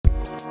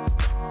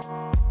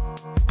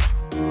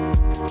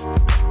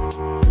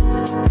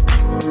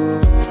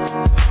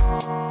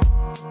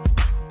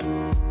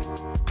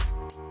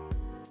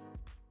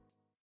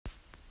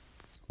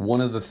one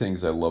of the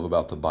things I love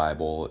about the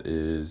Bible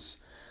is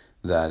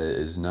that it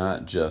is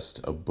not just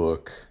a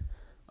book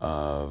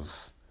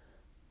of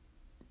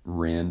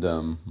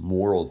random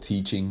moral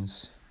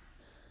teachings,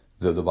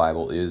 though the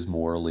Bible is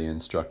morally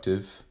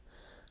instructive.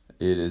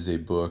 It is a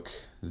book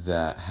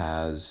that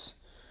has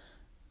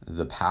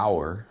the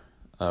power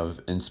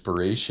of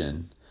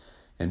inspiration,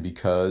 and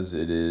because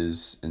it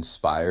is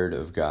inspired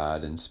of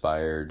God,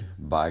 inspired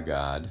by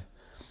God,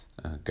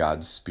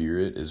 God's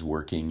Spirit is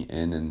working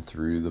in and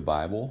through the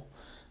Bible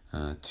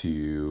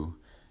to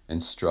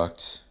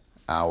instruct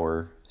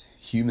our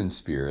human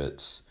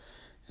spirits.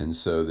 And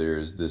so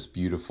there's this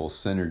beautiful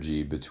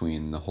synergy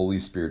between the Holy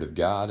Spirit of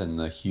God and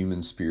the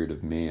human spirit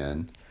of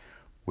man,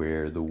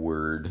 where the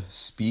Word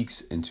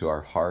speaks into our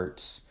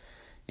hearts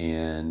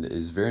and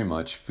is very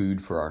much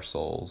food for our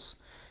souls.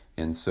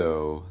 And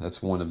so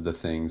that's one of the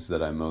things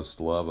that I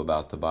most love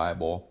about the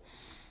Bible.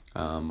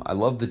 I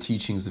love the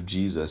teachings of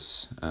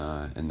Jesus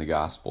in the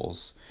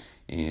Gospels.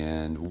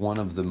 And one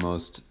of the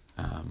most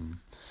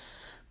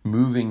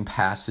moving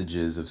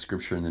passages of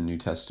Scripture in the New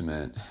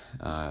Testament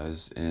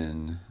is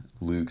in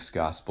Luke's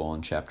Gospel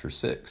in chapter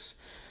 6.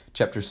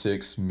 Chapter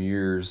 6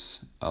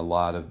 mirrors a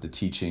lot of the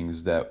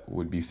teachings that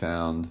would be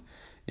found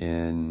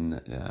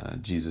in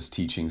Jesus'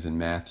 teachings in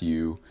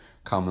Matthew,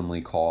 commonly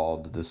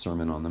called the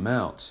Sermon on the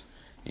Mount.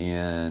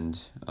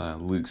 And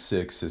Luke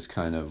 6 is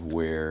kind of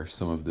where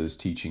some of those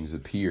teachings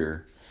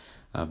appear.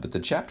 But the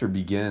chapter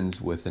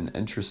begins with an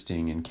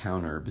interesting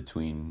encounter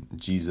between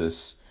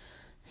Jesus,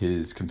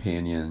 his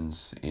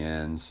companions,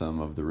 and some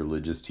of the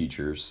religious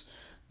teachers.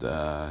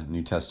 The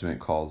New Testament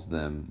calls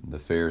them the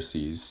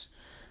Pharisees.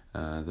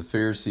 The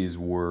Pharisees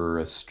were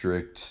a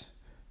strict,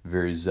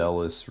 very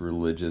zealous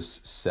religious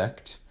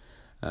sect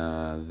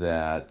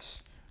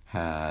that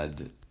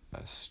had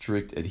a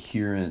strict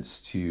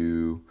adherence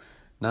to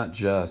not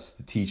just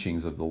the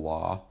teachings of the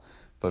law,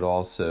 but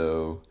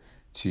also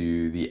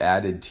to the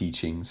added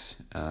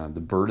teachings,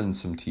 the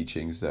burdensome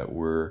teachings that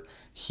were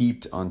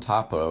heaped on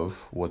top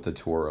of what the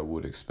Torah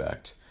would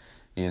expect.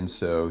 And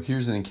so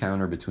here's an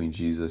encounter between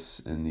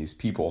Jesus and these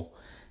people,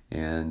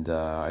 and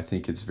I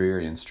think it's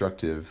very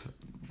instructive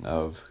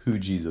of who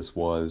Jesus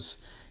was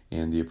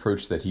and the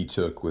approach that he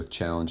took with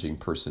challenging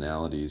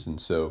personalities. And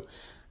so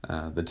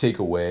the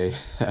takeaway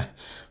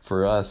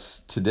for us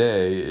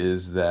today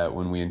is that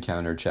when we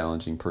encounter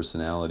challenging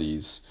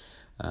personalities,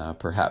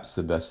 perhaps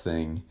the best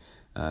thing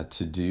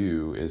to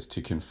do is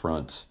to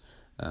confront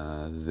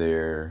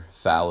their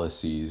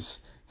fallacies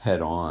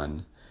head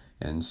on.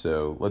 And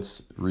so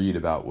let's read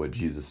about what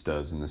Jesus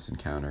does in this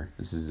encounter.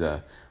 This is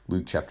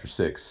Luke chapter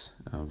 6,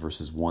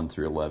 verses 1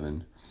 through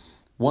 11.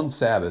 One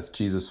Sabbath,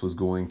 Jesus was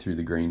going through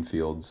the grain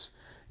fields,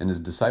 and his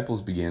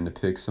disciples began to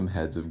pick some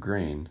heads of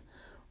grain,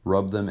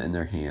 rub them in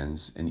their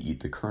hands, and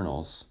eat the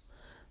kernels.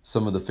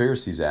 Some of the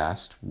Pharisees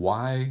asked,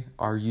 "Why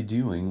are you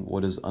doing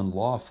what is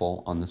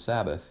unlawful on the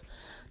Sabbath?"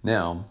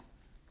 Now,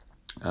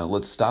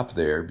 let's stop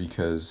there,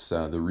 because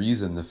the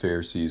reason the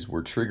Pharisees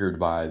were triggered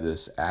by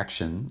this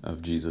action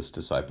of Jesus'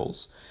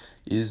 disciples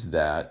is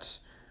that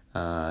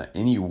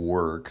any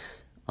work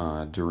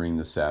during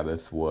the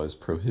Sabbath was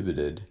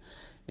prohibited,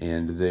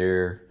 and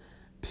their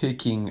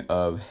picking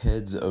of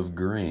heads of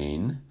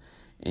grain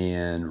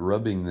and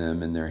rubbing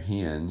them in their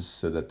hands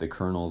so that the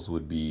kernels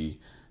would be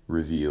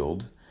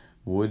revealed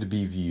would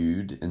be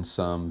viewed in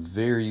some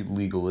very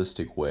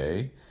legalistic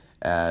way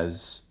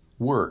as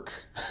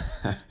work,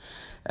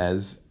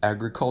 as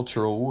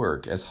agricultural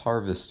work, as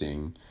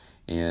harvesting,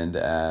 and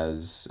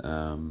as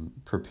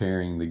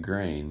preparing the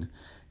grain.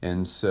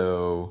 And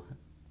so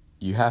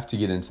you have to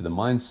get into the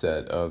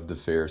mindset of the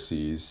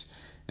Pharisees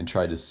and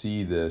try to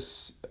see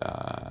this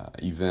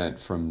event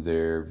from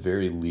their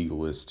very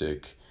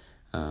legalistic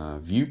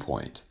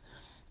viewpoint.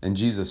 And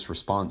Jesus'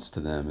 response to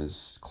them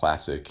is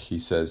classic. He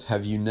says,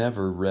 "Have you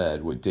never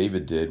read what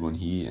David did when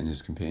he and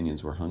his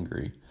companions were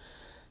hungry?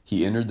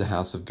 He entered the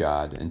house of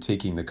God, and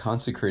taking the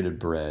consecrated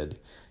bread,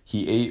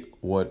 he ate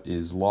what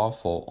is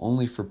lawful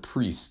only for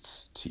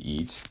priests to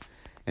eat,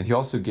 and he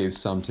also gave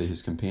some to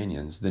his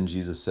companions. Then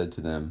Jesus said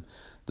to them,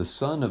 'The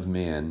Son of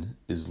Man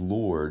is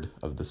Lord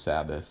of the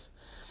Sabbath.'"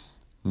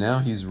 Now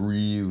he's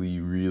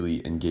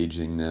really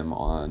engaging them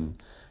on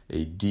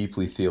a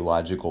deeply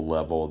theological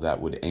level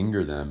that would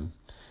anger them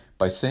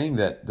by saying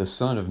that the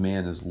Son of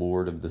Man is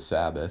Lord of the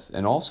Sabbath,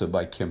 and also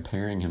by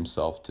comparing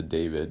himself to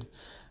David.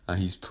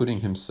 He's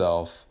putting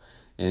himself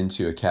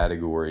into a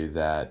category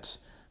that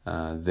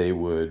they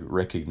would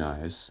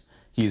recognize.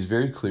 He's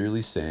very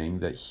clearly saying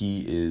that he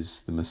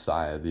is the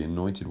Messiah, the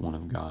anointed one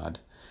of God.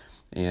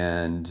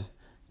 And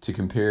to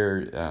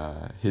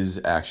compare his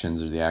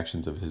actions or the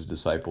actions of his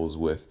disciples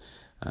with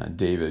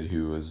David,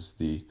 who was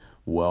the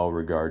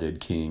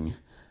well-regarded king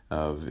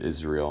of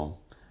Israel,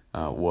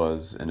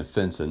 was an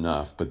offense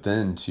enough. But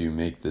then to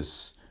make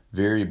this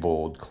very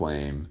bold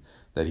claim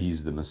that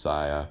he's the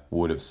Messiah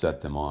would have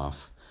set them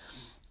off.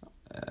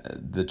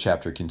 The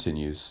chapter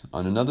continues.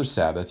 On another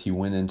Sabbath, he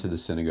went into the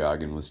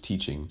synagogue and was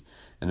teaching,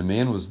 and a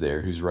man was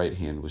there whose right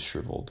hand was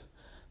shriveled.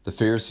 The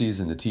Pharisees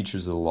and the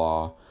teachers of the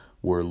law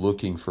were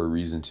looking for a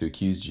reason to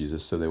accuse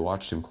Jesus, so they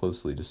watched him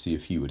closely to see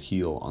if he would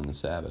heal on the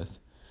Sabbath.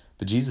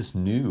 But Jesus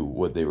knew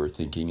what they were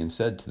thinking and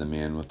said to the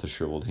man with the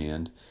shriveled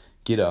hand,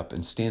 "Get up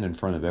and stand in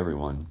front of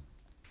everyone."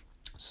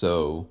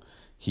 So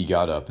he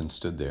got up and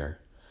stood there.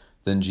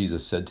 Then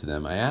Jesus said to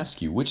them, "I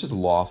ask you, which is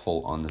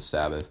lawful on the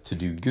Sabbath, to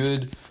do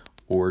good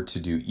or to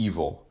do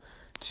evil,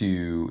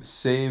 to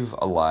save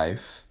a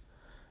life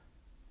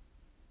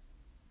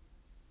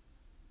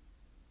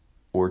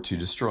or to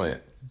destroy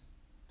it?"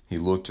 He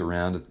looked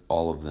around at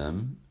all of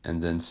them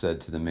and then said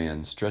to the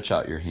man, "Stretch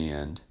out your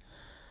hand."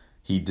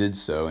 He did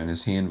so, and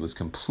his hand was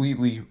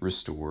completely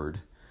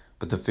restored.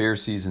 But the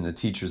Pharisees and the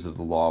teachers of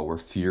the law were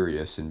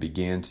furious and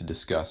began to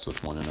discuss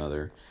with one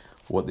another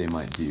what they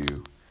might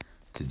do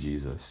to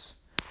Jesus.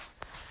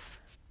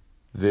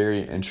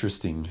 Very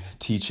interesting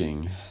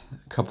teaching,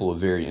 a couple of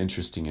very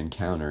interesting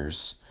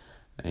encounters,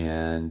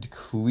 and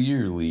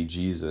clearly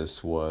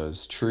Jesus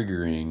was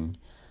triggering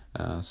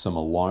some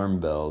alarm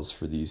bells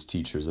for these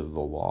teachers of the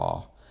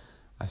law.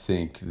 I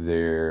think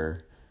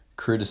their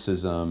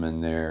criticism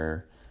and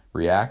their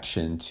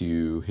reaction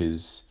to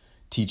his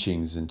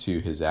teachings and to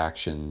his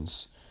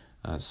actions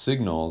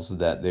signals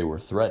that they were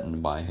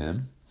threatened by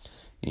him,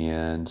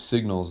 and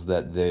signals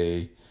that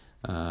they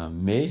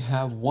may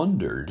have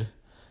wondered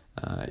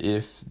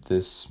if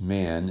this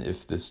man,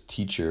 if this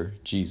teacher,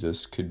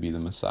 Jesus, could be the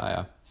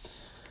Messiah.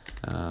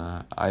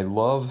 I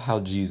love how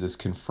Jesus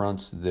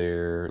confronts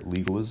their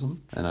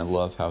legalism, and I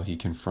love how he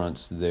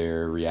confronts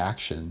their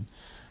reaction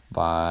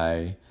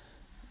by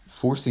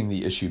forcing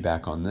the issue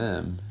back on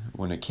them.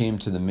 When it came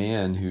to the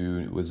man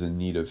who was in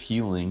need of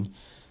healing,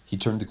 he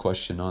turned the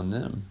question on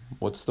them.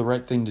 What's the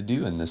right thing to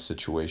do in this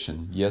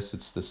situation? Yes,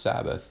 it's the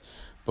Sabbath,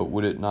 but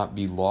would it not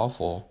be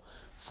lawful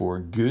for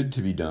good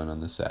to be done on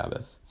the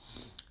Sabbath?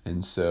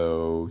 And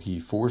so he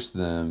forced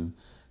them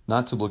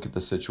not to look at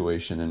the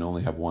situation and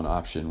only have one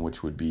option,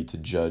 which would be to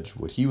judge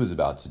what he was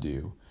about to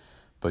do,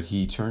 but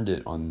he turned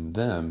it on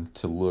them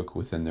to look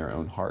within their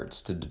own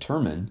hearts to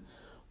determine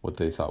what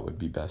they thought would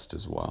be best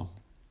as well.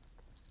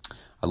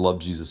 I love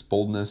Jesus'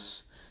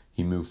 boldness.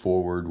 He moved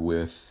forward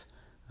with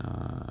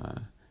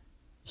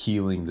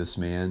healing this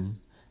man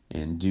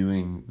and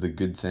doing the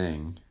good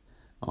thing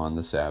on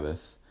the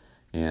Sabbath.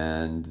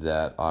 And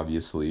that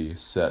obviously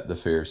set the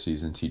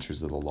Pharisees and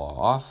teachers of the law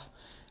off,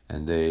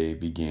 and they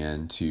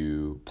began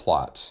to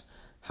plot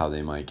how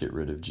they might get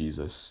rid of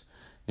Jesus.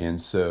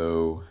 And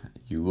so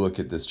you look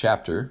at this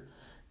chapter,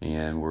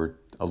 and we're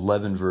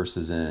 11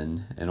 verses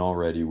in, and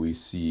already we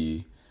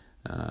see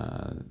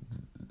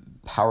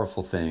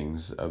powerful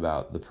things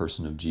about the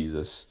person of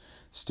Jesus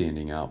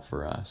standing out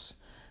for us.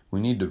 We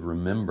need to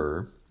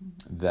remember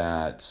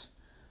that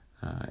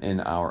in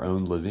our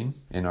own living,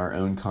 in our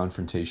own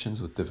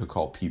confrontations with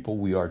difficult people,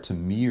 we are to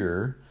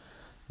mirror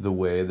the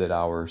way that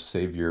our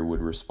Savior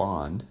would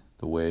respond,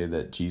 the way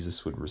that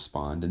Jesus would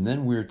respond, and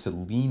then we're to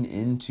lean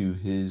into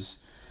his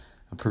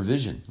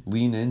provision,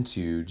 lean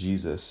into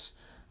Jesus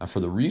for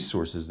the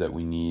resources that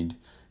we need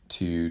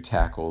to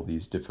tackle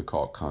these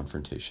difficult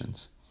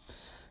confrontations.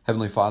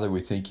 Heavenly Father,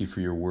 we thank you for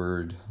your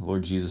word.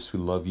 Lord Jesus, we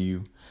love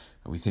you.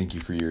 We thank you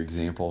for your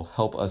example.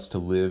 Help us to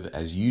live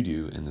as you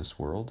do in this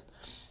world.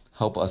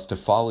 Help us to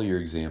follow your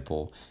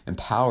example.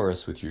 Empower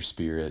us with your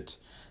Spirit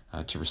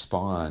to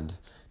respond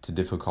to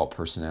difficult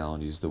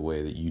personalities the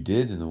way that you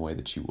did and the way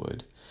that you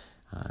would.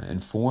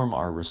 Inform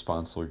our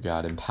response, Lord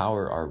God.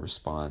 Empower our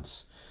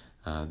response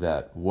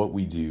that what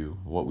we do,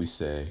 what we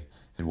say,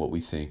 and what we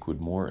think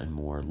would more and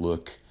more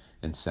look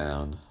and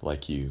sound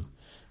like you.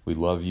 We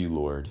love you,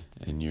 Lord.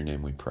 In your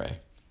name we pray.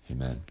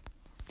 Amen.